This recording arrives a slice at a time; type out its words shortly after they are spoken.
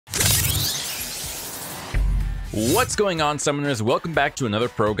What's going on, summoners? Welcome back to another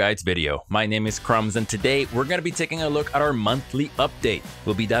ProGuides video. My name is Crumbs, and today we're going to be taking a look at our monthly update.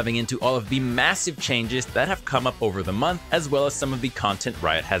 We'll be diving into all of the massive changes that have come up over the month, as well as some of the content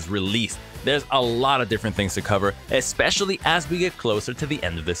Riot has released. There's a lot of different things to cover, especially as we get closer to the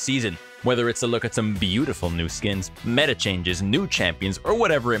end of the season. Whether it's a look at some beautiful new skins, meta changes, new champions, or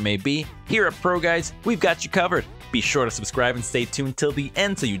whatever it may be, here at ProGuides, we've got you covered. Be sure to subscribe and stay tuned till the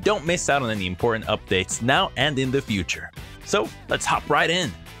end so you don't miss out on any important updates now and in the future. So let's hop right in.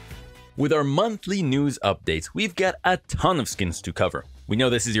 With our monthly news updates, we've got a ton of skins to cover. We know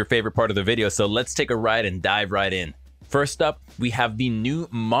this is your favorite part of the video, so let's take a ride and dive right in. First up, we have the new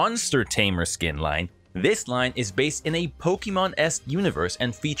Monster Tamer skin line. This line is based in a Pokemon-esque universe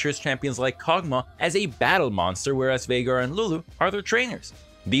and features champions like Kog'Maw as a battle monster, whereas Veigar and Lulu are their trainers.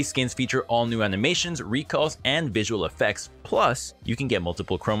 These skins feature all new animations, recalls, and visual effects, plus you can get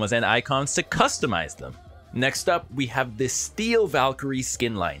multiple chromas and icons to customize them. Next up, we have the Steel Valkyrie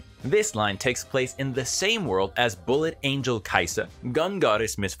skin line. This line takes place in the same world as Bullet Angel Kai'Sa, Gun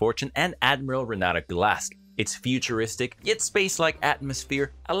Goddess Misfortune, and Admiral Renata Glask. Its futuristic, yet space-like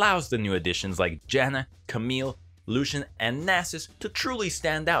atmosphere allows the new additions like Janna, Camille, Lucian, and Nasus to truly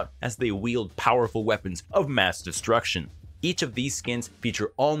stand out as they wield powerful weapons of mass destruction. Each of these skins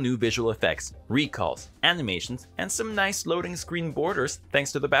feature all new visual effects, recalls, animations, and some nice loading screen borders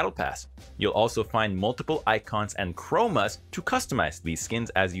thanks to the Battle Pass. You'll also find multiple icons and chromas to customize these skins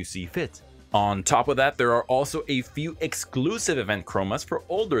as you see fit. On top of that, there are also a few exclusive event chromas for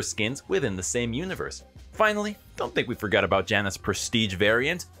older skins within the same universe. Finally, don't think we forgot about Janna's Prestige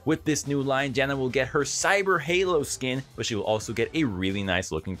variant. With this new line, Janna will get her Cyber Halo skin, but she will also get a really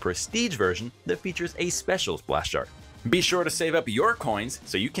nice looking Prestige version that features a special splash art. Be sure to save up your coins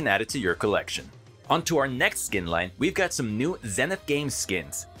so you can add it to your collection. Onto our next skin line, we've got some new Zenith Games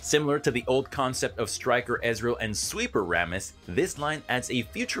skins. Similar to the old concept of Striker Ezreal and Sweeper Rammus, this line adds a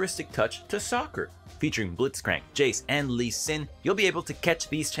futuristic touch to soccer. Featuring Blitzcrank, Jace, and Lee Sin, you'll be able to catch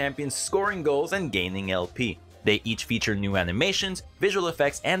these champions scoring goals and gaining LP. They each feature new animations, visual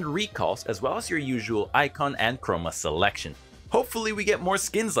effects, and recalls, as well as your usual icon and chroma selection. Hopefully we get more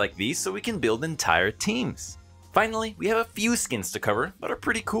skins like these so we can build entire teams. Finally, we have a few skins to cover that are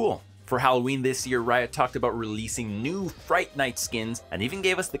pretty cool. For Halloween this year, Riot talked about releasing new Fright Night skins and even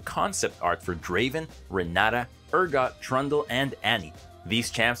gave us the concept art for Draven, Renata, Urgot, Trundle, and Annie.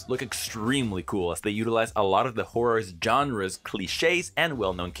 These champs look extremely cool as they utilize a lot of the horror's genre's cliches and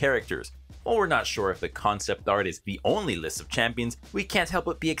well-known characters. While we're not sure if the concept art is the only list of champions, we can't help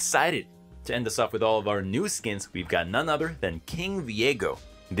but be excited. To end us off with all of our new skins, we've got none other than King Viego.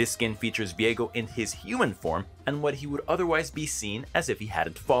 This skin features Viego in his human form and what he would otherwise be seen as if he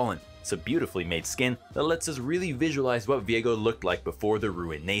hadn't fallen. It's a beautifully made skin that lets us really visualize what Viego looked like before the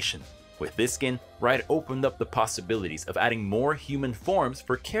Ruination. With this skin, Riot opened up the possibilities of adding more human forms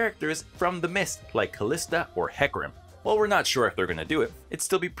for characters from the Mist like Kalista or Hecarim. While we're not sure if they're gonna do it, it'd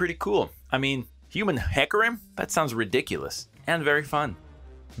still be pretty cool. I mean, human Hecarim? That sounds ridiculous and very fun.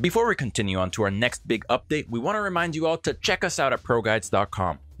 Before we continue on to our next big update, we want to remind you all to check us out at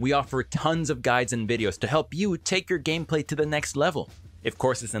ProGuides.com. We offer tons of guides and videos to help you take your gameplay to the next level. If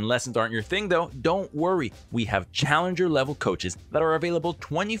courses and lessons aren't your thing though, don't worry. We have challenger level coaches that are available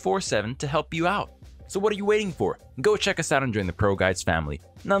 24/7 to help you out. So what are you waiting for? Go check us out and join the ProGuides family.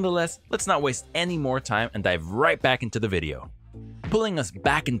 Nonetheless, let's not waste any more time and dive right back into the video. Pulling us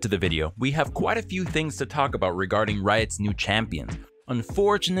back into the video, we have quite a few things to talk about regarding Riot's new champions.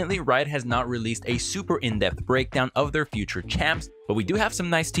 Unfortunately, Riot has not released a super in-depth breakdown of their future champs, but we do have some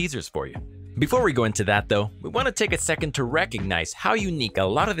nice teasers for you. Before we go into that though, we want to take a second to recognize how unique a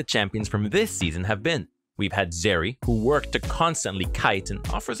lot of the champions from this season have been. We've had Zeri, who worked to constantly kite and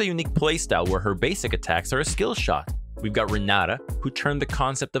offers a unique playstyle where her basic attacks are a skill shot. We've got Renata, who turned the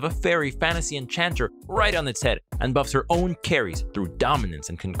concept of a fairy fantasy enchanter right on its head and buffs her own carries through dominance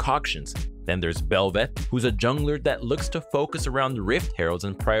and concoctions. Then there's Bel'Veth, who's a jungler that looks to focus around Rift Heralds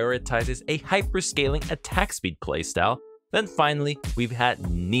and prioritizes a hyper-scaling attack speed playstyle. Then finally, we've had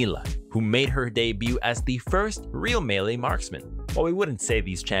Nilah, who made her debut as the first real melee marksman. While we wouldn't say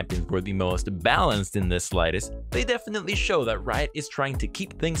these champions were the most balanced in the slightest, they definitely show that Riot is trying to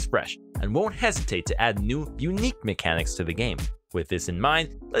keep things fresh and won't hesitate to add new, unique mechanics to the game. With this in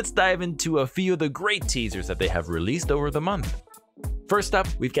mind, let's dive into a few of the great teasers that they have released over the month. First up,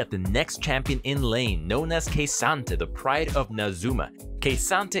 we've got the next champion in lane, known as K'Sante, the pride of Nazuma.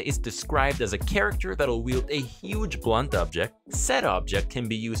 K'Sante is described as a character that'll wield a huge blunt object. Said object can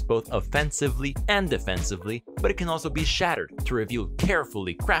be used both offensively and defensively, but it can also be shattered to reveal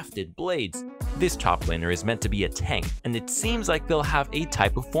carefully crafted blades. This top laner is meant to be a tank, and it seems like they'll have a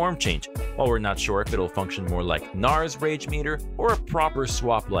type of form change, While we're not sure if it'll function more like Gnar's Rage Meter or a proper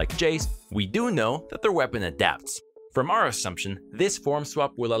swap like Jace, we do know that their weapon adapts. From our assumption, this form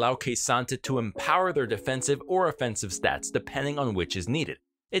swap will allow K'Sante to empower their defensive or offensive stats depending on which is needed.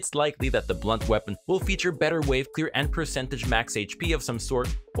 It's likely that the blunt weapon will feature better wave clear and percentage max HP of some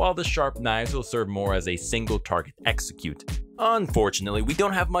sort, while the sharp knives will serve more as a single target execute. Unfortunately, we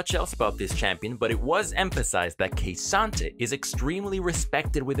don't have much else about this champion, but it was emphasized that K'Sante is extremely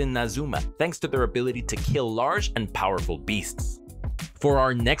respected within Nazuma thanks to their ability to kill large and powerful beasts. For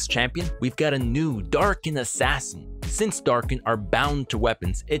our next champion, we've got a new Darkin assassin. Since Darkin are bound to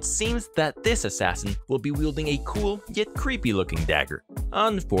weapons, it seems that this assassin will be wielding a cool yet creepy looking dagger.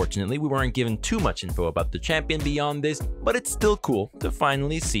 Unfortunately, we weren't given too much info about the champion beyond this, but it's still cool to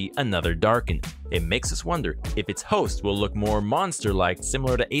finally see another Darkin. It makes us wonder if its host will look more monster-like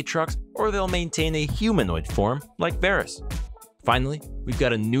similar to Aatrox, or they'll maintain a humanoid form like Varus. Finally, we've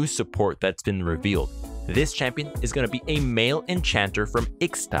got a new support that's been revealed. This champion is going to be a male enchanter from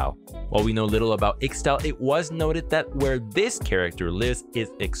Ixtal. While we know little about Ixtal, it was noted that where this character lives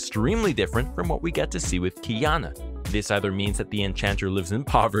is extremely different from what we get to see with Qiyana. This either means that the enchanter lives in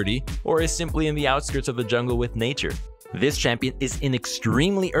poverty, or is simply in the outskirts of the jungle with nature. This champion is in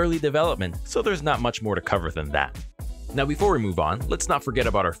extremely early development, so there's not much more to cover than that. Now before we move on, let's not forget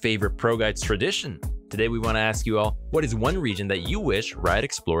about our favorite ProGuides tradition. Today we want to ask you all, what is one region that you wish Riot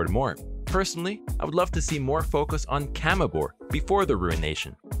explored more? Personally, I would love to see more focus on Camabor before the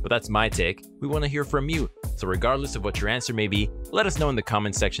Ruination, but that's my take. We want to hear from you, so regardless of what your answer may be, let us know in the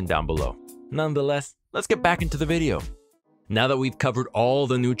comments section down below. Nonetheless, let's get back into the video. Now that we've covered all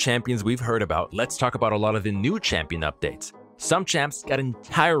the new champions we've heard about, let's talk about a lot of the new champion updates. Some champs got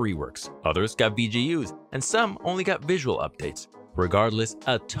entire reworks, others got VGUs, and some only got visual updates. Regardless,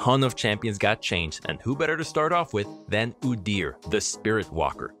 a ton of champions got changed, and who better to start off with than Udyr, the Spirit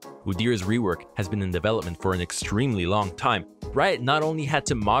Walker. Udyr's rework has been in development for an extremely long time. Riot not only had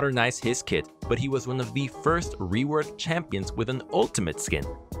to modernize his kit, but he was one of the first reworked champions with an ultimate skin.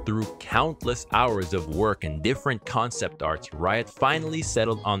 Through countless hours of work and different concept arts, Riot finally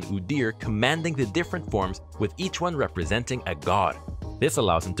settled on Udyr commanding the different forms, with each one representing a god. This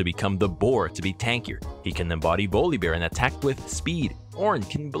allows him to become the boar to be tankier. He can embody Volibear and attack with speed. Ornn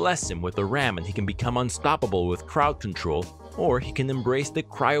can bless him with the ram and he can become unstoppable with crowd control. Or he can embrace the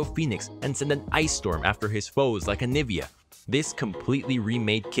Cryo Phoenix and send an ice storm after his foes like Anivia. This completely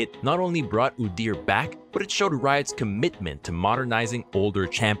remade kit not only brought Udyr back, but it showed Riot's commitment to modernizing older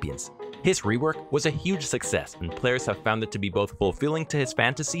champions. His rework was a huge success, and players have found it to be both fulfilling to his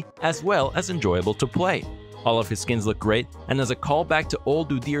fantasy as well as enjoyable to play. All of his skins look great, and as a callback to old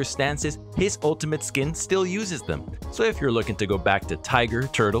Udyr's stances, his ultimate skin still uses them. So if you're looking to go back to Tiger,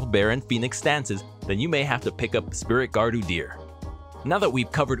 Turtle, Bear, and Phoenix stances, then you may have to pick up Spirit Guard Udyr. Now that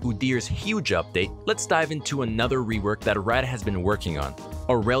we've covered Udyr's huge update, let's dive into another rework that Riot has been working on.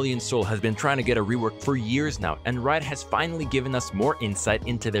 Aurelion Sol has been trying to get a rework for years now, and Riot has finally given us more insight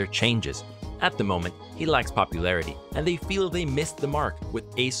into their changes. At the moment, he lacks popularity, and they feel they missed the mark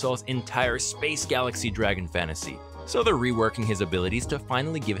with Asol's entire Space Galaxy Dragon fantasy. So they're reworking his abilities to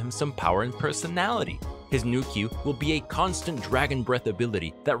finally give him some power and personality. His new Q will be a constant Dragon Breath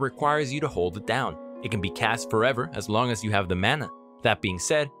ability that requires you to hold it down. It can be cast forever as long as you have the mana. That being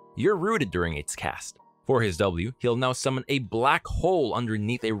said, you're rooted during its cast. For his W, he'll now summon a black hole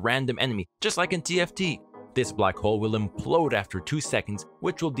underneath a random enemy, just like in TFT. This black hole will implode after 2 seconds,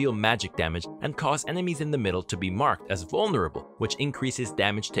 which will deal magic damage and cause enemies in the middle to be marked as vulnerable, which increases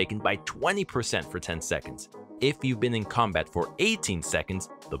damage taken by 20% for 10 seconds. If you've been in combat for 18 seconds,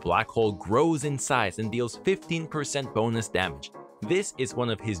 the black hole grows in size and deals 15% bonus damage. This is one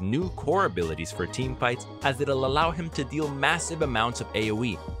of his new core abilities for teamfights, as it'll allow him to deal massive amounts of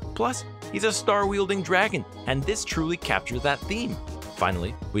AoE. Plus, he's a star-wielding dragon, and this truly captures that theme.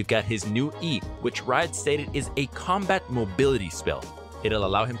 Finally, we've got his new E, which Riot stated is a combat mobility spell. It'll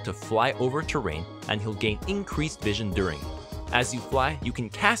allow him to fly over terrain, and he'll gain increased vision during it. As you fly, you can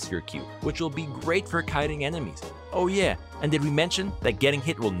cast your Q, which will be great for kiting enemies. Oh yeah, and did we mention that getting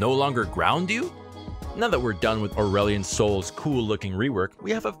hit will no longer ground you? Now that we're done with Aurelion Sol's cool looking rework,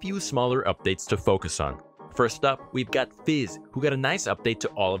 we have a few smaller updates to focus on. First up, we've got Fizz, who got a nice update to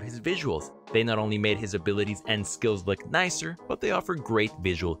all of his visuals. They not only made his abilities and skills look nicer, but they offer great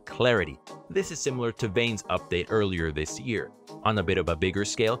visual clarity. This is similar to Vayne's update earlier this year. On a bit of a bigger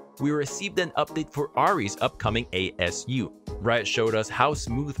scale, we received an update for Ahri's upcoming ASU. Riot showed us how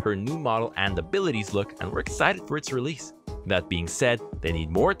smooth her new model and abilities look, and we're excited for its release. That being said, they need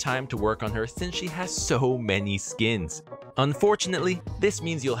more time to work on her since she has so many skins. Unfortunately, this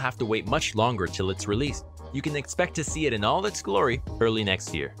means you'll have to wait much longer till it's released. You can expect to see it in all its glory early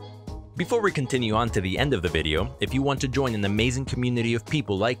next year. Before we continue on to the end of the video, if you want to join an amazing community of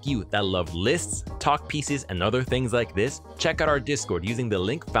people like you that love lists, talk pieces, and other things like this, check out our Discord using the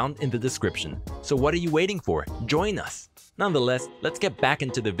link found in the description. So what are you waiting for? Join us! Nonetheless, let's get back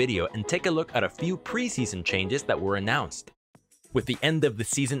into the video and take a look at a few preseason changes that were announced. With the end of the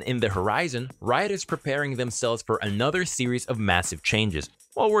season in the horizon, Riot is preparing themselves for another series of massive changes.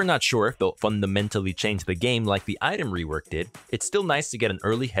 While we're not sure if they'll fundamentally change the game like the item rework did, it's still nice to get an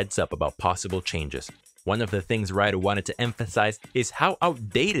early heads up about possible changes. One of the things Riot wanted to emphasize is how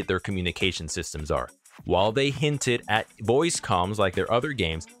outdated their communication systems are. While they hinted at voice comms like their other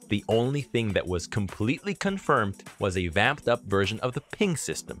games, the only thing that was completely confirmed was a vamped up version of the ping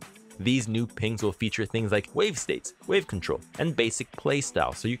system. These new pings will feature things like wave states, wave control, and basic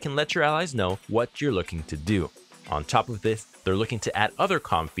playstyle, so you can let your allies know what you're looking to do. On top of this, they're looking to add other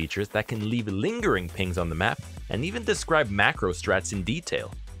comm features that can leave lingering pings on the map and even describe macro strats in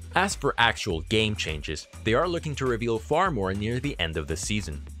detail. As for actual game changes, they are looking to reveal far more near the end of the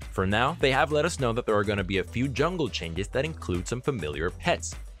season. For now, they have let us know that there are going to be a few jungle changes that include some familiar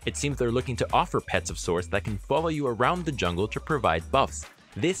pets. It seems they're looking to offer pets of sorts that can follow you around the jungle to provide buffs.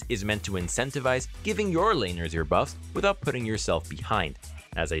 This is meant to incentivize giving your laners your buffs without putting yourself behind.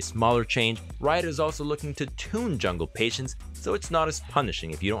 As a smaller change, Riot is also looking to tune jungle patience so it's not as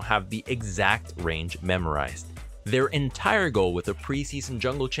punishing if you don't have the exact range memorized. Their entire goal with the preseason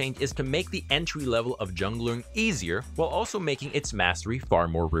jungle change is to make the entry level of jungling easier while also making its mastery far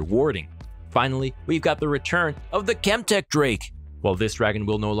more rewarding. Finally, we've got the return of the Chemtech Drake. While this dragon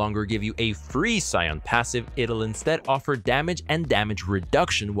will no longer give you a free Scion passive, it'll instead offer damage and damage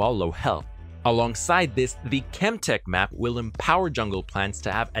reduction while low health. Alongside this, the Chemtech map will empower jungle plants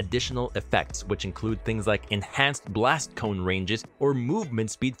to have additional effects, which include things like enhanced blast cone ranges or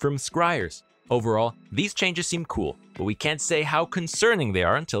movement speed from scryers. Overall, these changes seem cool, but we can't say how concerning they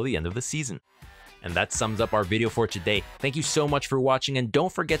are until the end of the season. And that sums up our video for today. Thank you so much for watching, and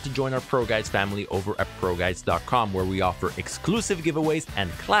don't forget to join our ProGuides family over at ProGuides.com, where we offer exclusive giveaways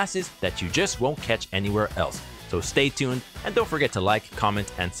and classes that you just won't catch anywhere else. So stay tuned, and don't forget to like,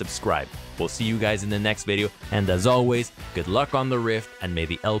 comment, and subscribe. We'll see you guys in the next video, and as always, good luck on the Rift, and may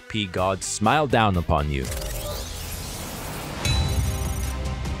the LP gods smile down upon you.